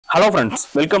Hello friends,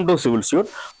 welcome to Civil Suit.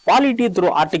 Polity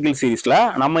through article series la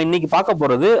நம்ம இன்னைக்கு பார்க்க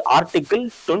போறது article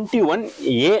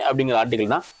 21A அப்படிங்கிற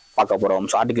ஆர்டிகல் தான் பார்க்க போறோம்.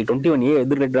 So article 21A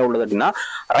எது ரிலேட்டடா உள்ளது அப்படின்னா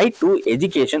ரைட் டு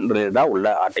எஜுகேஷன் ரிலேட்டடா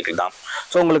உள்ள ஆர்டிகல் தான்.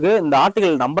 ஸோ உங்களுக்கு இந்த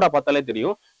ஆர்டிகல் நம்பரை பார்த்தாலே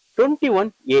தெரியும்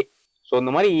 21A. ஸோ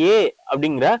இந்த மாதிரி A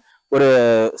அப்படிங்கிற ஒரு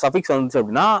சஃபிக்ஸ் வந்துச்சு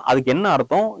அப்படின்னா அதுக்கு என்ன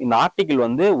அர்த்தம்? இந்த ஆர்டிகல்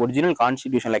வந்து ஒரிஜினல்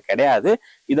கான்ஸ்டிடியூஷன்ல கிடையாது,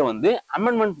 இதை வந்து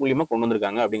அமெண்ட்மெண்ட் மூலியமா கொண்டு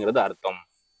வந்திருக்காங்க அப்படிங்கிறது அர்த்தம்.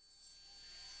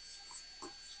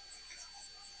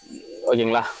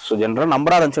 ஓகேங்களா? ஸோ ஜென்ரல்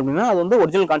நம்பரா இருந்துச்சு அப்படின்னா அது வந்து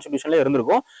ஒரிஜினல் கான்ஸ்டிடியூஷன்ல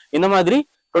இருந்திருக்கும். இந்த மாதிரி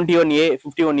 21A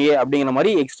 51A அப்படிங்கிற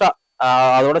மாதிரி எக்ஸ்ட்ரா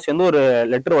அதோட சேர்ந்து ஒரு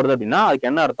லெட்டர் வருது அப்படின்னா அதுக்கு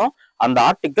என்ன அர்த்தம்? அந்த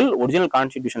ஆர்டிகிள் ஒரிஜினல்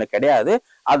கான்ஸ்டிடியூஷன்ல கிடையாது,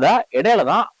 அதை இடையில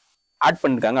தான் ஆட்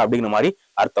பண்ணிருக்காங்க அப்படிங்கிற மாதிரி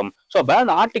அர்த்தம். ஸோ அப்ப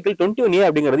அந்த ஆர்டிகிள் 21A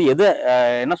அப்படிங்கிறது எது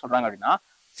என்ன சொல்றாங்க அப்படின்னா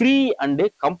ஃப்ரீ அண்ட்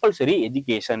கம்பல்சரி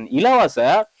எஜுகேஷன், இலவச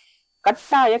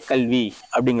கட்டாய கல்வி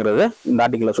அப்படிங்கிறது இந்த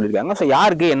ஆர்டிகிள்ல சொல்லியிருக்காங்க. ஸோ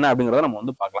யாருக்கு என்ன அப்படிங்கிறத நம்ம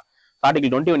வந்து பார்க்கலாம்.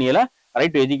 Article 21A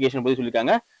right to education பத்தி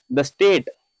சொல்லியிருக்காங்க. The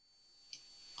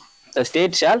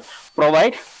state shall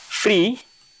provide free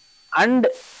and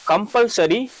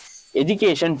compulsory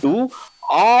education to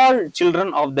all children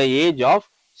of the age of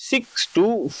 6 to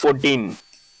 14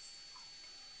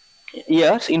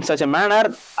 years in such a manner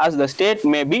as the state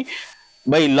may be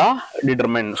by law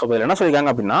determined. So இதில் என்ன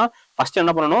சொல்லியிருக்காங்க அப்படின்னா first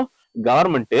என்ன பண்ணணும்,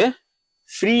 government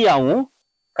ஃப்ரீயாகவும்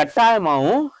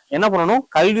கட்டாயமாகவும் என்ன பண்ணணும்,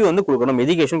 கல்வி வந்து கொடுக்கணும்,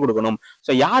 எஜுகேஷன் கொடுக்கணும்.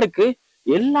 ஸோ யாருக்கு?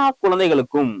 எல்லா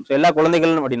குழந்தைகளுக்கும். எல்லா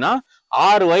குழந்தைகள் அப்படின்னா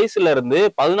 6 வயசுல இருந்து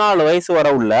 14 வயசு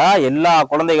வரை உள்ள எல்லா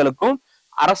குழந்தைகளுக்கும்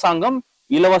அரசாங்கம்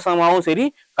இலவசமாகவும் சரி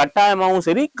கட்டாயமாகவும்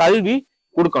சரி கல்வி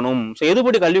கொடுக்கணும். ஸோ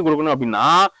எதுபடி கல்வி கொடுக்கணும் அப்படின்னா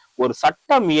ஒரு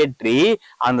சட்டம் இயற்றி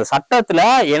அந்த சட்டத்துல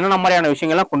என்னென்ன மாதிரியான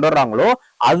விஷயங்கள்லாம் கொண்டு வர்றாங்களோ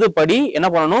அதுபடி என்ன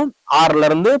பண்ணணும், 6ல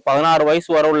இருந்து 16 வயசு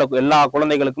வரை உள்ள எல்லா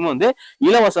குழந்தைகளுக்கும் வந்து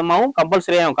இலவசமாகவும்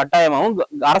கம்பல்சரியாகவும் கட்டாயமாகவும்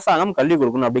அரசாங்கம் கல்வி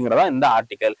கொடுக்கணும் அப்படிங்கிறதா இந்த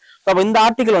ஆர்டிகல். ஸோ அப்ப இந்த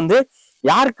ஆர்டிகல் வந்து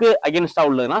யாருக்கு அகேன்ஸ்டா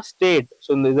உள்ளதுன்னா ஸ்டேட்.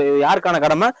 ஸோ இந்த யாருக்கான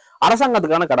கடமை?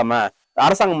 அரசாங்கத்துக்கான கடமை.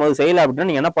 அரசாங்கம் போது செய்யல அப்படின்னா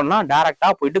நீங்க என்ன பண்ணலாம், டைரக்டா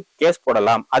போயிட்டு கேஸ்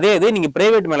போடலாம். அதே இது நீங்க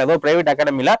பிரைவேட் மேல ஏதோ பிரைவேட்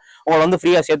அகாடமில உங்களை வந்து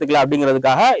ஃப்ரீயா சேர்த்துக்கலாம்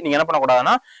அப்படிங்கிறதுக்காக நீங்க என்ன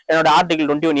பண்ணக்கூடாதுன்னா என்னோட ஆர்டிகல்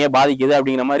 21A பாதிக்குது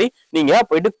அப்படிங்கிற மாதிரி நீங்க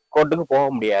போயிட்டு கோர்ட்டுக்கு போக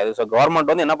முடியாது. ஸோ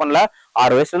கவர்மெண்ட் வந்து என்ன பண்ணல,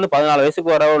 6 வயசுல இருந்து 14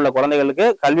 வயசுக்கு வர உள்ள குழந்தைகளுக்கு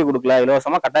கல்வி கொடுக்கல,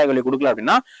 இலவசமா கட்டாய கல்வி கொடுக்கல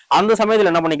அப்படின்னா அந்த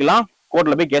சமயத்துல என்ன பண்ணிக்கலாம்,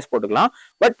 கோர்ட்ல போய் கேஸ் போட்டுக்கலாம்.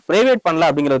 பட் பிரைவேட் பண்ணல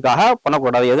அப்படிங்கிறதுக்காக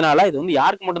பண்ணக்கூடாது. எதனால? இது வந்து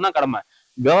யாருக்கு மட்டும்தான் கடமை?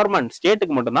 கவர்மெண்ட்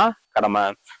ஸ்டேட்டுக்கு மட்டும்தான் கடமை.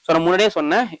 ஸோ நான் முன்னாடியே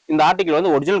சொன்னேன் இந்த ஆர்டிகல்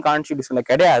வந்து ஒரிஜினல் கான்ஸ்டிடியூஷன்ல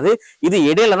கிடையாது, இது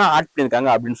இடையில தான் ஆட் பண்ணியிருக்காங்க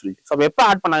அப்படின்னு சொல்லிட்டு. ஸோ எப்ப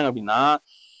ஆட் பண்ணாங்க அப்படின்னா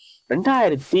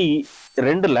 2002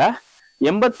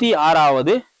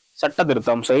 86வது சட்ட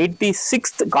திருத்தம், so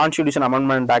 86th constitution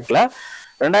amendment ஆக்ட்ல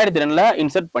 2002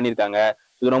 insert பண்ணியிருக்காங்க.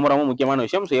 இது ரொம்ப ரொம்ப முக்கியமான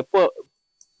விஷயம். ஸோ எப்போ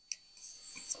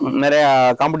நிறைய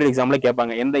காம்படிட்டிவ் எக்ஸாம்ல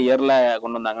கேட்பாங்க எந்த இயர்ல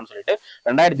கொண்டு வந்தாங்கன்னு சொல்லிட்டு.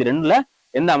 2002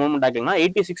 எந்த அமெண்ட்மெண்ட் ஆக்ட்லனா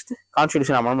 86th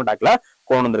கான்ஸ்டிடியூஷன் அமெண்ட்மெண்ட் ஆக்ட்ல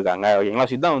கொண்டு வந்திருக்காங்க. ஓகேங்களா?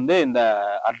 இதுதான் வந்து இந்த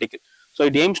article. So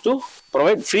it AIIMS to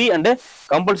provide free and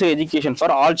compulsory education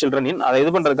for all children in, அதை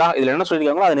இது பண்றதுக்காக இதுல என்ன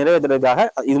சொல்லியிருக்காங்களோ அதை நிறைவேற்றுறதுக்காக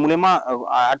இது மூலியமா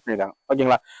ஆட் பண்ணிருக்காங்க.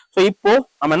 ஓகேங்களா? ஸோ இப்போ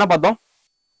நம்ம என்ன பார்த்தோம்,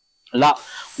 லா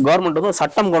கவர்மெண்ட் வந்து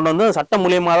சட்டம் கொண்டு வந்து சட்டம்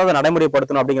மூலியமா தான்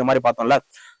நடைமுறைப்படுத்தணும் அப்படிங்கிற மாதிரி பார்த்தோம்ல.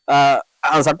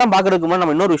 அந்த சட்டம் பாக்குறதுக்கு முன்னாடி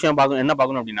நம்ம இன்னொரு விஷயம் பார்க்கணும். என்ன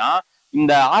பார்க்கணும் அப்படின்னா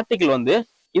இந்த ஆர்டிகல் வந்து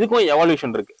இதுக்கும்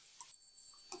எவால்யூஷன் இருக்கு.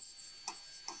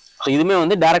 இதுமே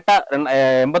வந்து டைரக்டா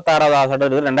 86வது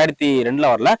சட்டம் 2002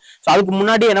 வரல. ஸோ அதுக்கு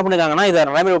முன்னாடி என்ன பண்ணிருக்காங்கன்னா இதை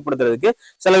நடைமுறைப்படுத்துறதுக்கு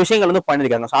சில விஷயங்கள் வந்து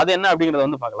பண்ணிருக்காங்க. ஸோ அது என்ன அப்படிங்கறத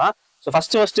வந்து பார்க்கலாம். ஸோ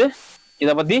ஃபர்ஸ்ட்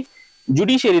இதை பத்தி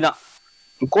ஜுடிஷியரி தான்,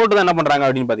 கோர்ட் தான் என்ன பண்றாங்க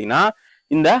அப்படின்னு பாத்தீங்கன்னா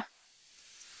இந்த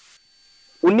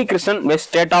Unnikrishnan west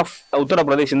state of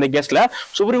Uttar Pradesh இந்த கேஸ்ல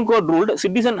supreme court ruled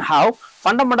citizen have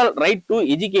fundamental right to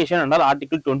education and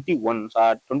article 21.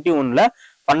 21ல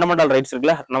fundamental rights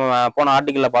இருக்குல்ல, நம்ம போன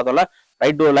ஆர்டிகல்ல பார்த்தோம்ல,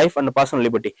 right to life and personal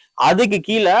liberty, அதுக்கு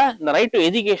கீழே இந்த ரைட் டு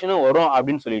எஜுகேஷனும் வரும்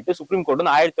அப்படின்னு சொல்லிட்டு சுப்ரீம் கோர்ட்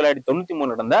வந்து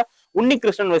 1993 நடந்த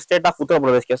Unnikrishnan west state of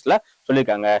Uttar Pradesh கேஸ்ல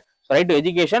சொல்லியிருக்காங்க. Right to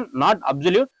education not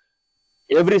absolute,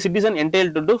 every citizen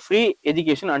entitled to free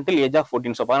education until age of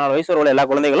 14. So 14 வயசு உள்ள எல்லா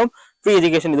குழந்தைகளும் ஃப்ரீ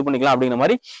எஜுகேஷன் இது பண்ணிக்கலாம் அப்படிங்கிற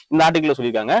மாதிரி இந்த ஆர்டிகல்ல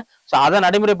சொல்லியிருக்காங்க. ஸோ அதை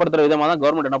நடைமுறைப்படுத்துற விதமா தான்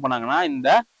கவர்மெண்ட் என்ன பண்ணாங்கன்னா இந்த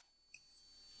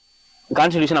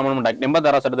கான்ஸ்டிடியூஷன் அமெண்ட்மெண்ட் ஆக்ட்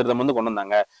 86வது சட்ட திருத்தம் வந்து கொண்டு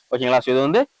வந்தாங்க. ஓகேங்களா? ஸோ இது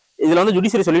வந்து இதுல வந்து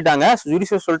ஜுடிஷியரி சொல்லிட்டாங்க.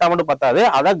 ஜுடிஷியரி சொல்லிட்டா மட்டும் பத்தாது,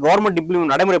 அதை கவர்மெண்ட்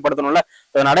இம்ப்ளிமெண்ட் நடைமுறைப்படுத்தணும்ல.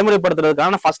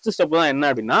 நடைமுறைப்படுத்துறதுக்கான ஃபர்ஸ்ட் ஸ்டெப் தான் என்ன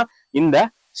அப்படின்னா இந்த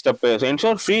step. So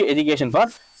ensure free education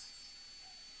for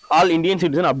all Indian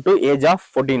citizen up to age of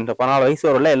 14. 14 வயசு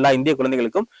வரல எல்லா இந்திய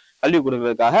குழந்தைகளுக்கும் கல்வி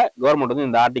கொடுக்கறதுக்காக கவர்மெண்ட் வந்து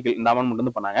இந்த ஆர்டிகல் இந்த அமெண்ட்மெண்ட்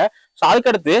வந்து பண்ணாங்க. ஸோ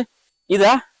அதுக்கடுத்து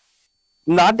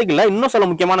இந்த ஆர்டிகல்ல இன்னும் சில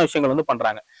முக்கியமான விஷயங்கள் வந்து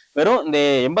பண்றாங்க. வெறும் இந்த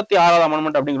 86வது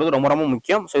அமெண்ட்மெண்ட் அப்படிங்கிறது ரொம்ப ரொம்ப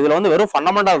முக்கியம். ஸோ இதுல வந்து வெறும்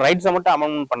ஃபண்டமெண்டல் ரைட்ஸை மட்டும்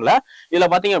அமெண்ட்மெண்ட் பண்ணல, இதுல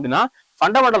பாத்தீங்க அப்படின்னா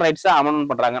ஃபண்டமெண்டல் ரைட்ஸை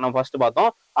அமெண்ட்மெண்ட் பண்றாங்க. நம்ம ஃபர்ஸ்ட்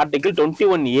பார்த்தோம் ஆர்டிகல்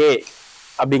 21A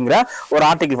அப்படிங்கிற ஒரு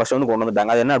ஆர்டிகல் ஃபர்ஸ்ட் வந்து கொண்டு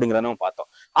வந்துட்டாங்க. அது என்ன அப்படிங்கிறத நம்ம பார்த்தோம்.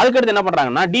 அதுக்கடுத்து என்ன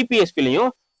பண்றாங்கன்னா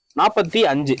டிபிஎஸ்பிலையும்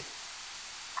 45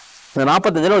 இந்த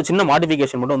 45ல ஒரு சின்ன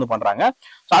மாடிஃபிகேஷன் மட்டும் வந்து பண்றாங்க.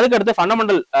 ஸோ அதுக்கடுத்து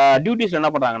ஃபண்டமெண்டல் டியூட்டிஸ்ல என்ன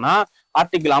பண்றாங்கன்னா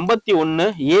ஆர்டிகல்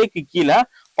 51A கீழே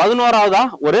 11ஆவதா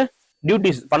ஒரு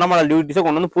டியூட்டிஸ் ஃபண்டமெண்டல் டியூட்டிஸை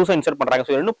கொண்டு வந்து புதுசா இன்சர்ட் பண்றாங்க.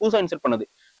 ஸோ ரெண்டும் புதுசா இன்சர்ட் பண்ணுது.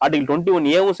 ஆர்டிகல்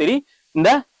 21A சரி, இந்த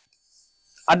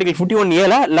ஆர்டிகல் 51A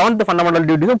 11th ஃபண்டமெண்டல்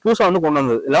டியூட்டிஸும் புதுசா வந்து கொண்டு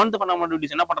வந்தது. 11th ஃபண்டமெண்டல்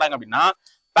டியூட்டிஸ் என்ன பண்றாங்க அப்படின்னா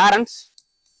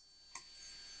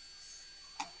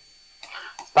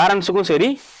பேரண்ட்ஸுக்கும் சரி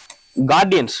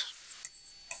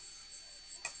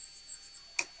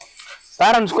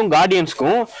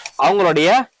கார்டியன்ஸ்க்கும் அவங்களுடைய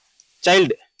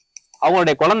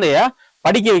அவங்களுடைய குழந்தைய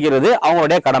படிக்க வைக்கிறது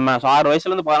அவங்களுடைய கடமை. 6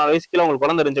 வயசுல இருந்து 14 வயசுக்குள்ள உங்களுக்கு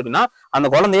குழந்தை இருந்துச்சு அப்படின்னா அந்த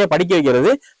குழந்தைய படிக்க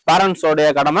வைக்கிறது பேரண்ட்ஸோடைய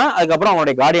கடமை. அதுக்கப்புறம்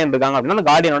அவங்களுடைய கார்டியன் இருக்காங்க அப்படின்னா அந்த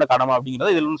கார்டியனோட கடமை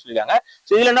அப்படிங்கிறது இதுல சொல்லிருக்காங்க.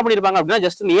 ஸோ இதுல என்ன பண்ணிருப்பாங்க அப்படின்னா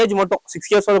ஜஸ்ட் இந்த ஏஜ் மட்டும் 6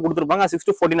 years கொடுத்துருப்பாங்க. 6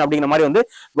 to 14 அப்படிங்கிற மாதிரி வந்து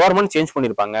கவர்மெண்ட் சேஞ்ச்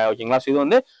பண்ணிருப்பாங்க. ஓகேங்களா? ஸோ இது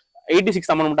வந்து 86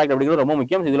 அமெண்ட்மெண்ட் ஆக்ட் அப்படிங்கிறது ரொம்ப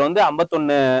முக்கியம். இதுல வந்து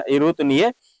 51, 21A,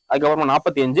 அதுக்கப்புறமா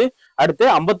 45, அடுத்து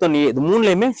 51A, இது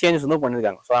மூணுலயுமே சேஞ்சஸ் வந்து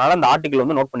பண்ணிருக்காங்க. ஸோ அதனால அந்த ஆர்டிகல்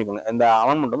வந்து நோட் பண்ணிக்கோங்க, இந்த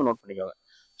அமெண்ட்மெண்ட் வந்து நோட் பண்ணிக்கோங்க.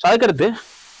 ஸோ அதுக்கடுத்து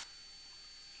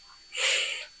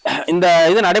இந்த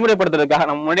இதை நடைமுறைப்படுத்துறதுக்காக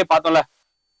நம்ம முன்னாடியே பார்த்தோம்ல,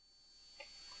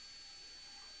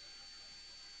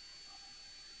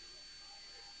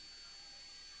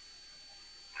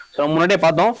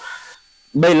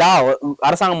 பை லா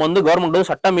அரசாங்கம் வந்து கவர்மெண்ட்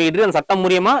வந்து சட்டம் இயற்றி அந்த சட்டம்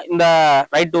மூலியமா இந்த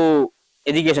right to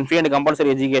education, free and compulsory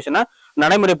எஜுகேஷனை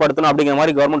நடைமுறைப்படுத்தணும் அப்படிங்கிற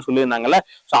மாதிரி கவர்மெண்ட் சொல்லியிருந்தாங்கல்ல.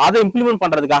 ஸோ அதை இம்ப்ளிமெண்ட்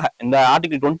பண்றதுக்காக இந்த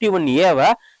ஆர்டிகல் 21A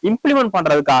இம்ப்ளிமெண்ட்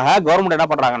பண்றதுக்காக கவர்மெண்ட் என்ன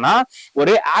பண்றாங்கன்னா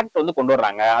ஒரு ஆக்ட் வந்து கொண்டு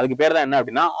வர்றாங்க. அதுக்கு பேர் தான் என்ன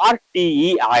அப்படின்னா RTE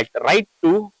act, right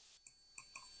to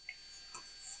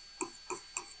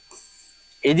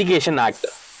education act.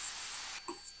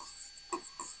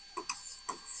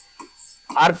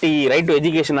 RTE right to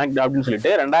education act அப்படின்னு சொல்லிட்டு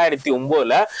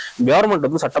 2009 கவர்மெண்ட்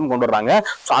வந்து சட்டம் கொண்டு வர்றாங்க.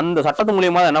 ஸோ அந்த சட்டத்து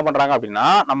மூலியமா என்ன பண்றாங்க அப்படின்னா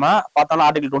நம்ம பார்த்தாலும்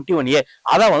ஆர்டிகல் 21A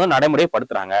அதை வந்து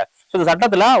நடைமுறைப்படுத்துறாங்க. ஸோ இந்த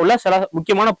சட்டத்துல உள்ள சில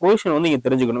முக்கியமான ப்ரொவிஷன் வந்து இங்க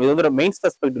தெரிஞ்சுக்கணும். இது வந்து மெயின்ஸ்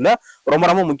பெர்ஸ்பெக்டிவ்ல ரொம்ப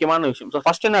ரொம்ப முக்கியமான விஷயம். ஸோ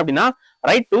ஃபர்ஸ்ட் என்ன அப்படின்னா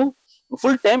right to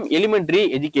full time elementary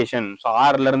education. So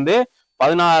 6ல இருந்து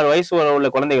 16 வயசு உள்ள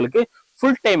குழந்தைகளுக்கு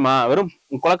ஃபுல் டைமா வெறும்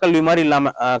குலக்கல்வி மாதிரி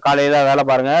இல்லாம காலையில வேலை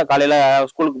பாருங்க, காலையில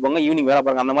ஸ்கூலுக்கு போங்க, ஈவினிங் வேலை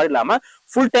பாருங்க, அந்த மாதிரி இல்லாம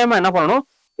ஃபுல் டைமா என்ன பண்ணணும்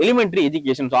எலிமெண்டரி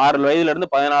எஜுகேஷன். 6 வயதுல இருந்து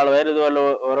 14 வயது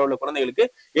வரை உள்ள குழந்தைகளுக்கு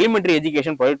எலிமெண்டரி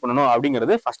எஜுகேஷன் ப்ரொவைட் பண்ணணும்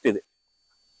அப்படிங்கிறது ஃபர்ஸ்ட். இது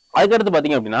அதுக்கடுத்து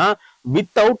பாத்தீங்க அப்படின்னா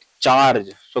வித்தவுட்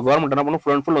சார்ஜ். ஸோ கவர்மெண்ட் என்ன பண்ணும்,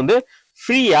 ஃபுல் அண்ட் ஃபுல் வந்து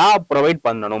ஃப்ரீயா ப்ரொவைட்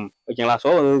பண்ணணும். ஓகேங்களா?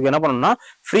 ஸோ இதுக்கு என்ன பண்ணணும்னா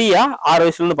ஃப்ரீயா 6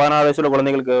 வயசுல இருந்து 16 வயசுல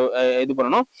குழந்தைகளுக்கு இது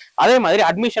பண்ணணும். அதே மாதிரி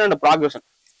அட்மிஷன் அண்ட் ப்ராக்ரஷன்.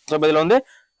 ஸோ இதுல வந்து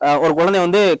ஒரு குழந்தை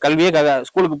வந்து கல்வியே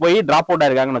ஸ்கூலுக்கு போய் டிராப் அவுட்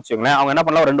ஆயிருக்காங்கன்னு வச்சுக்கோங்களேன். அவங்க என்ன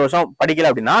பண்ணலாம், 2 வருஷம் படிக்கல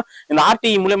அப்படின்னா இந்த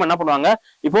RTE மூலியமா என்ன பண்ணுவாங்க,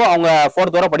 இப்போ அவங்க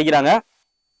 4th வரை படிக்கிறாங்க,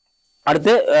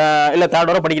 அடுத்து இல்ல 3rd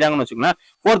வரை படிக்கிறாங்கன்னு வச்சுக்கோங்களேன்,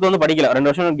 4th வந்து படிக்கல, 2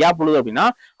 வருஷம் கேப் விழுது அப்படின்னா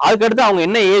அதுக்கடுத்து அவங்க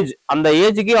என்ன ஏஜ், அந்த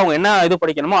ஏஜுக்கு அவங்க என்ன இது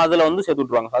படிக்கணுமோ அதுல வந்து சேர்த்து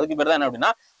விட்டுருவாங்க. அதுக்கு பேர் தான் என்ன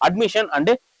அப்படின்னா அட்மிஷன்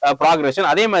அண்ட் ப்ராக்ரஷன்.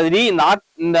 அதே மாதிரி இந்த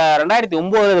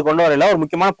 2009 கொண்டு வரல ஒரு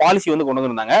முக்கியமான பாலிசி வந்து கொண்டு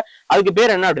வந்திருந்தாங்க. அதுக்கு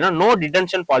பேர் என்ன அப்படின்னா no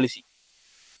detention policy.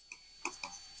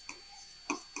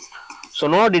 So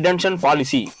no detention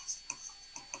policy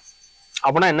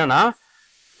அப்படின்னா என்னன்னா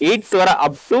 8th வரை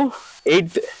up to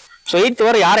 8th. So 8th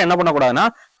வரை யாரும் என்ன பண்ணக்கூடாதுன்னா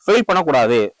ஃபெயில்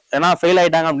பண்ணக்கூடாது. ஏன்னா ஃபெயில்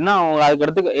ஆயிட்டாங்க அப்படின்னா அவங்க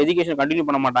அதுக்கடுத்து எஜுகேஷன் கண்டினியூ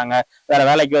பண்ண மாட்டாங்க, வேற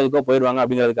வேலைக்கோ அதுக்கோ போயிடுவாங்க.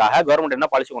 அப்படிங்கிறதுக்காக கவர்மெண்ட் என்ன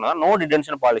பாலிசி கொண்டு வந்தா நோ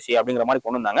டிடென்ஷன் பாலிசி அப்படிங்கிற மாதிரி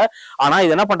கொண்டு வந்தாங்க. ஆனா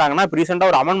இது என்ன பண்ணாங்கன்னா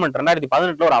ரீசெண்டா ஒரு அமெண்ட்மெண்ட்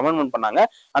 2018 ஒரு அமெண்ட்மெண்ட் பண்ணாங்க.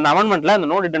 அந்த அமெண்ட்மெண்ட்ல இந்த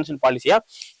நோ டிடென்ஷன் பாலிசியா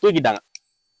தூக்கிட்டாங்க.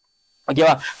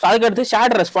 ஓகேவா? ஸோ அதுக்கடுத்து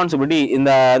ஷேர்ட் ரெஸ்பான்சிபிலிட்டி. இந்த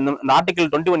ஆர்டிகல்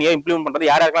 21A இம்ப்ளிமெண்ட் பண்றது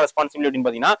யாருக்கெல்லாம் ரெஸ்பான்சிபிலிட்டி அப்படின்னு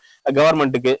பாத்தீங்கன்னா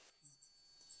கவர்மெண்ட்டுக்கு,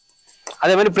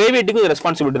 அதே மாதிரி பிரைவேட்டுக்கு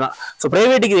ரெஸ்பான்சிபிலிட்டி தான். ஸோ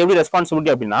பிரைவேட்டுக்கு எப்படி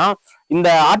ரெஸ்பான்சிபிலிட்டி அப்படின்னா இந்த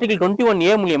ஆர்டிகல்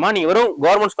 21A மூலியமா நீங்க வெறும்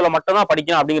கவர்மெண்ட் ஸ்கூல்ல மட்டும் தான்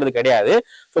படிக்கணும் அப்படிங்கிறது கிடையாது.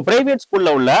 ஸோ பிரைவேட் ஸ்கூல்ல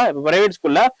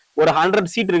ஒரு 100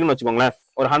 சீட் இருக்குன்னு வச்சுக்கோங்களேன்.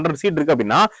 ஒரு 100 சீட் இருக்கு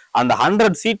அப்படின்னா அந்த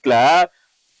 100 சீட்ல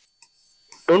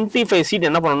 25 சீட்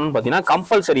என்ன பண்ணணும்னு பாத்தீங்கன்னா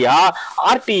கம்பல்சரியா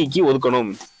RTEக்கு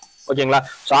ஒதுக்கணும். ஓகேங்களா?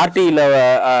 ஸோ RTEல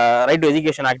ரைட் டு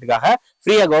எஜுகேஷன் ஆக்டுக்காக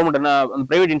ஃப்ரீயா கவர்மெண்ட் என்ன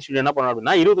பிரைவேட் இன்ஸ்டியூட் என்ன பண்ணணும்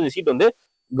அப்படின்னா 25 சீட் வந்து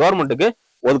கவர்மெண்ட்டுக்கு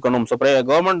ஒதுக்கணும். ஸோ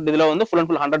கவர்மெண்ட் இதுல வந்து ஃபுல் அண்ட்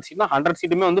ஃபுல் 100 சீட்னா 100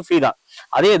 சீட்டுமே வந்து ஃப்ரீ தான்.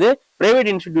 அதே இது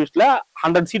பிரைவேட் இன்ஸ்டிடியூட்ஸ்ல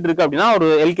 100 சீட் இருக்கு அப்படின்னா ஒரு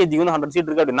LKG வந்து 100 சீட்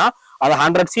இருக்கு அப்படின்னா அது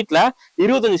 100 சீட்ல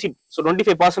 25 சீட், ஸோ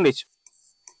 25%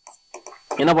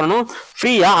 என்ன பண்ணணும்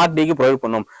ஃப்ரீயா RTEக்கு ப்ரொவைட்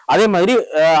பண்ணணும். அதே மாதிரி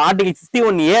ஆர்டிகல்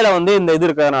 51A வந்து இந்த இது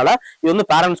இருக்கிறதுனால இது வந்து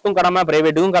பேரண்ட்ஸ்க்கும் கடமை,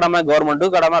 பிரைவேட்டுக்கும் கடமை,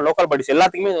 கவர்மெண்ட்டுக்கும் கடமை, லோக்கல் பாடிஸ்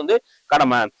எல்லாத்துக்குமே இது வந்து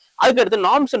கடமை. அதுக்கடுத்து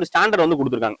நார்ம்ஸ் அண்ட் ஸ்டாண்டர்ட் வந்து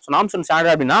கொடுத்துருக்காங்க. ஸோ நார்ம்ஸ் அண்ட்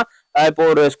ஸ்டாண்டர்ட் அப்படின்னா இப்போ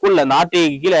ஒரு ஸ்கூல்ல இந்த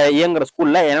RTEக்கு கீழே இயங்குற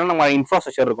ஸ்கூல்ல என்னென்ன மாதிரி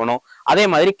இன்ஃப்ராஸ்ட்ரக்சர் இருக்கணும், அதே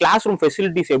மாதிரி கிளாஸ் ரூம்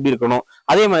ஃபெசிலிட்டிஸ் எப்படி இருக்கணும்,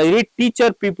 அதே மாதிரி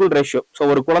டீச்சர் பீப்புள் ரேஷியோ.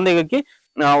 ஸோ ஒரு குழந்தைக்கு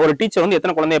ஒரு டீச்சர் வந்து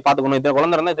எத்தனை குழந்தைய பாத்துக்கணும், இத்தனை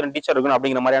குழந்தை இருந்தா இத்தனை டீச்சர் இருக்கணும்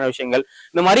அப்படிங்கிற மாதிரியான விஷயங்கள்.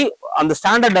 இந்த மாதிரி அந்த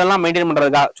ஸ்டாண்டர்ட் எல்லாம் மெயின்டைன்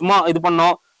பண்றதுக்காக சும்மா இது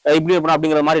பண்ணோம் இப்படி இருக்கணும்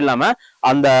அப்படிங்கிற மாதிரி இல்லாம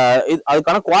அந்த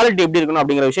அதுக்கான குவாலிட்டி எப்படி இருக்கணும்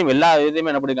அப்படிங்கிற விஷயம் எல்லா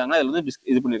இதுவுமே என்ன பண்ணிருக்காங்க இதுல வந்து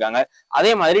இது பண்ணிருக்காங்க.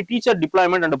 அதே மாதிரி டீச்சர்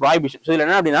டிப்ளாய்மெண்ட் அண்ட் ப்ராஹிபிஷன். இதுல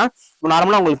என்ன அப்படின்னா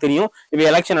நார்மலா உங்களுக்கு தெரியும், இப்ப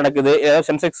எலெக்ஷன் நடக்குது, ஏதாவது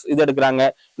சென்செக்ஸ் இது எடுக்கிறாங்க,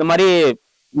 இந்த மாதிரி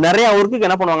நிறைய ஒர்க்குக்கு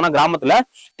என்ன பண்ணுவாங்கன்னா கிராமத்துல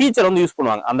டீச்சர் வந்து யூஸ்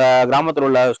பண்ணுவாங்க. அந்த கிராமத்துல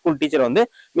உள்ள ஸ்கூல் டீச்சர் வந்து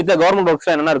மித்த கவர்மெண்ட் ஒர்க்ஸ்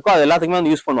என்னென்ன இருக்கோ அது எல்லாத்துக்குமே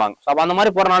வந்து யூஸ் பண்ணுவாங்க. ஸோ அப்ப அந்த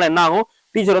மாதிரி போறனால என்ன ஆகும்,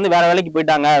 டீச்சர் வந்து வேற வேலைக்கு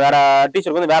போயிட்டாங்க, வேற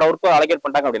டீச்சருக்கு வந்து வேற ஒர்க் அலோகேட்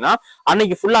பண்ணிட்டாங்க அப்படின்னா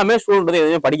அன்னைக்கு ஃபுல்லாமே ஸ்டூடெண்ட் வந்து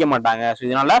எதுவுமே படிக்க மாட்டாங்க. ஸோ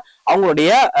இதனால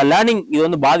அவங்களுடைய லேர்னிங் இது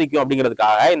வந்து பாதிக்கும்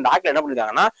அப்படிங்கிறதுக்காக இந்த ஆக்ட்ல என்ன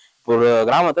பண்ணிருக்காங்கன்னா, இப்போ ஒரு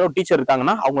கிராமத்துல ஒரு டீச்சர்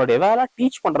இருக்காங்கன்னா அவங்களுடைய வேலை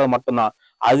டீச் பண்றது மட்டும்தான்.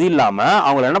 அது இல்லாம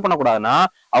அவங்க என்ன பண்ணக்கூடாதுன்னா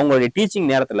அவங்களுடைய டீச்சிங்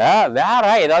நேரத்துல வேற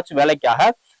ஏதாச்சும்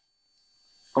வேலைக்காக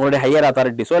அவங்களுடைய ஹையர்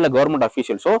அத்தாரிட்டிஸோ இல்ல கவர்மெண்ட்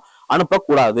அஃபீஷியல்ஸோ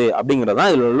அனுப்பக்கூடாது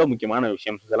அப்படிங்கிறதுதான் இதுல உள்ள முக்கியமான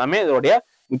விஷயம். இதெல்லாமே இதோடைய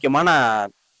முக்கியமான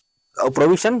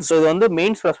ப்ரொவிஷன். ஸோ இது வந்து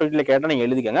மெயின்ஸ் பெர்ஸ்பெக்டிவ்ல கேட்டா நீங்க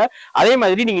எழுதிக்கங்க. அதே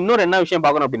மாதிரி நீங்க இன்னொரு என்ன விஷயம்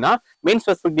பார்க்கணும் அப்படின்னா, மெயின்ஸ்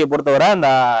பெர்ஸ்பெக்டிவ் பொறுத்தவரை அந்த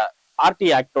ஆர்டி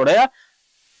ஆக்டோட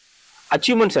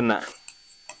அச்சீவ்மெண்ட்ஸ் என்ன,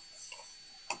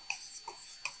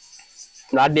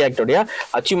 இந்த ஆர்டி ஆக்டோடைய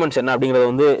அச்சீவ்மெண்ட்ஸ் என்ன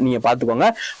அப்படிங்கறத வந்து நீங்க பாத்துக்கோங்க.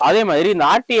 அதே மாதிரி இந்த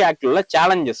ஆர்டி ஆக்ட்ல உள்ள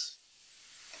சேலஞ்சஸ்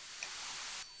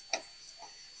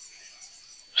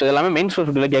எல்லாமே மெயின்ஸ்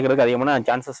பெர்ஸ்பெக்டிவ்ல கேட்கறதுக்கு அதிகமான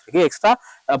சான்சஸ் இருக்கு. எக்ஸ்ட்ரா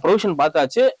ப்ரொவிஷன்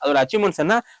பார்த்தாச்சு, அதோட அச்சீவ்மெண்ட்ஸ்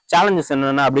என்ன, சேலஞ்சஸ்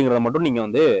என்னென்ன அப்படிங்கறத மட்டும் நீங்க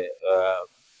வந்து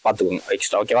பாத்துக்கோங்க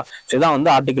எக்ஸ்ட்ரா. ஓகேவா? ஸோ இதான் வந்து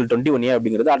ஆர்டிகல் 21A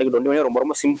அப்படிங்கிறது. ஆர்டிகல் 21A ரொம்ப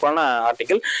ரொம்ப சிம்பிளான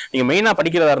ஆர்டிகல். நீங்க மெயினா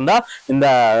படிக்கிறதா இருந்தா இந்த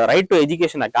right to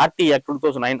education act, RT act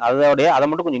 2009 அதை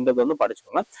மட்டும் கொஞ்சம் இந்த வந்து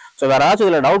படிச்சுக்கோங்க. ஸோ வேற ஏதாச்சும்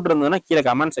இதுல டவுட் இருந்ததுன்னா கீழே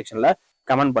கமெண்ட் செக்ஷன்ல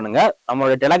கமெண்ட் பண்ணுங்க.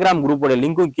 நம்மளோட டெலிகிராம் குரூப்போட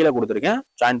லிங்க்கும் கீழே கொடுத்துருக்கேன்,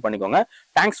 ஜாயின் பண்ணிக்கோங்க.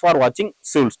 தேங்க்ஸ் ஃபார் வாட்சிங்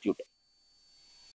சிவில் டியூட்டர்.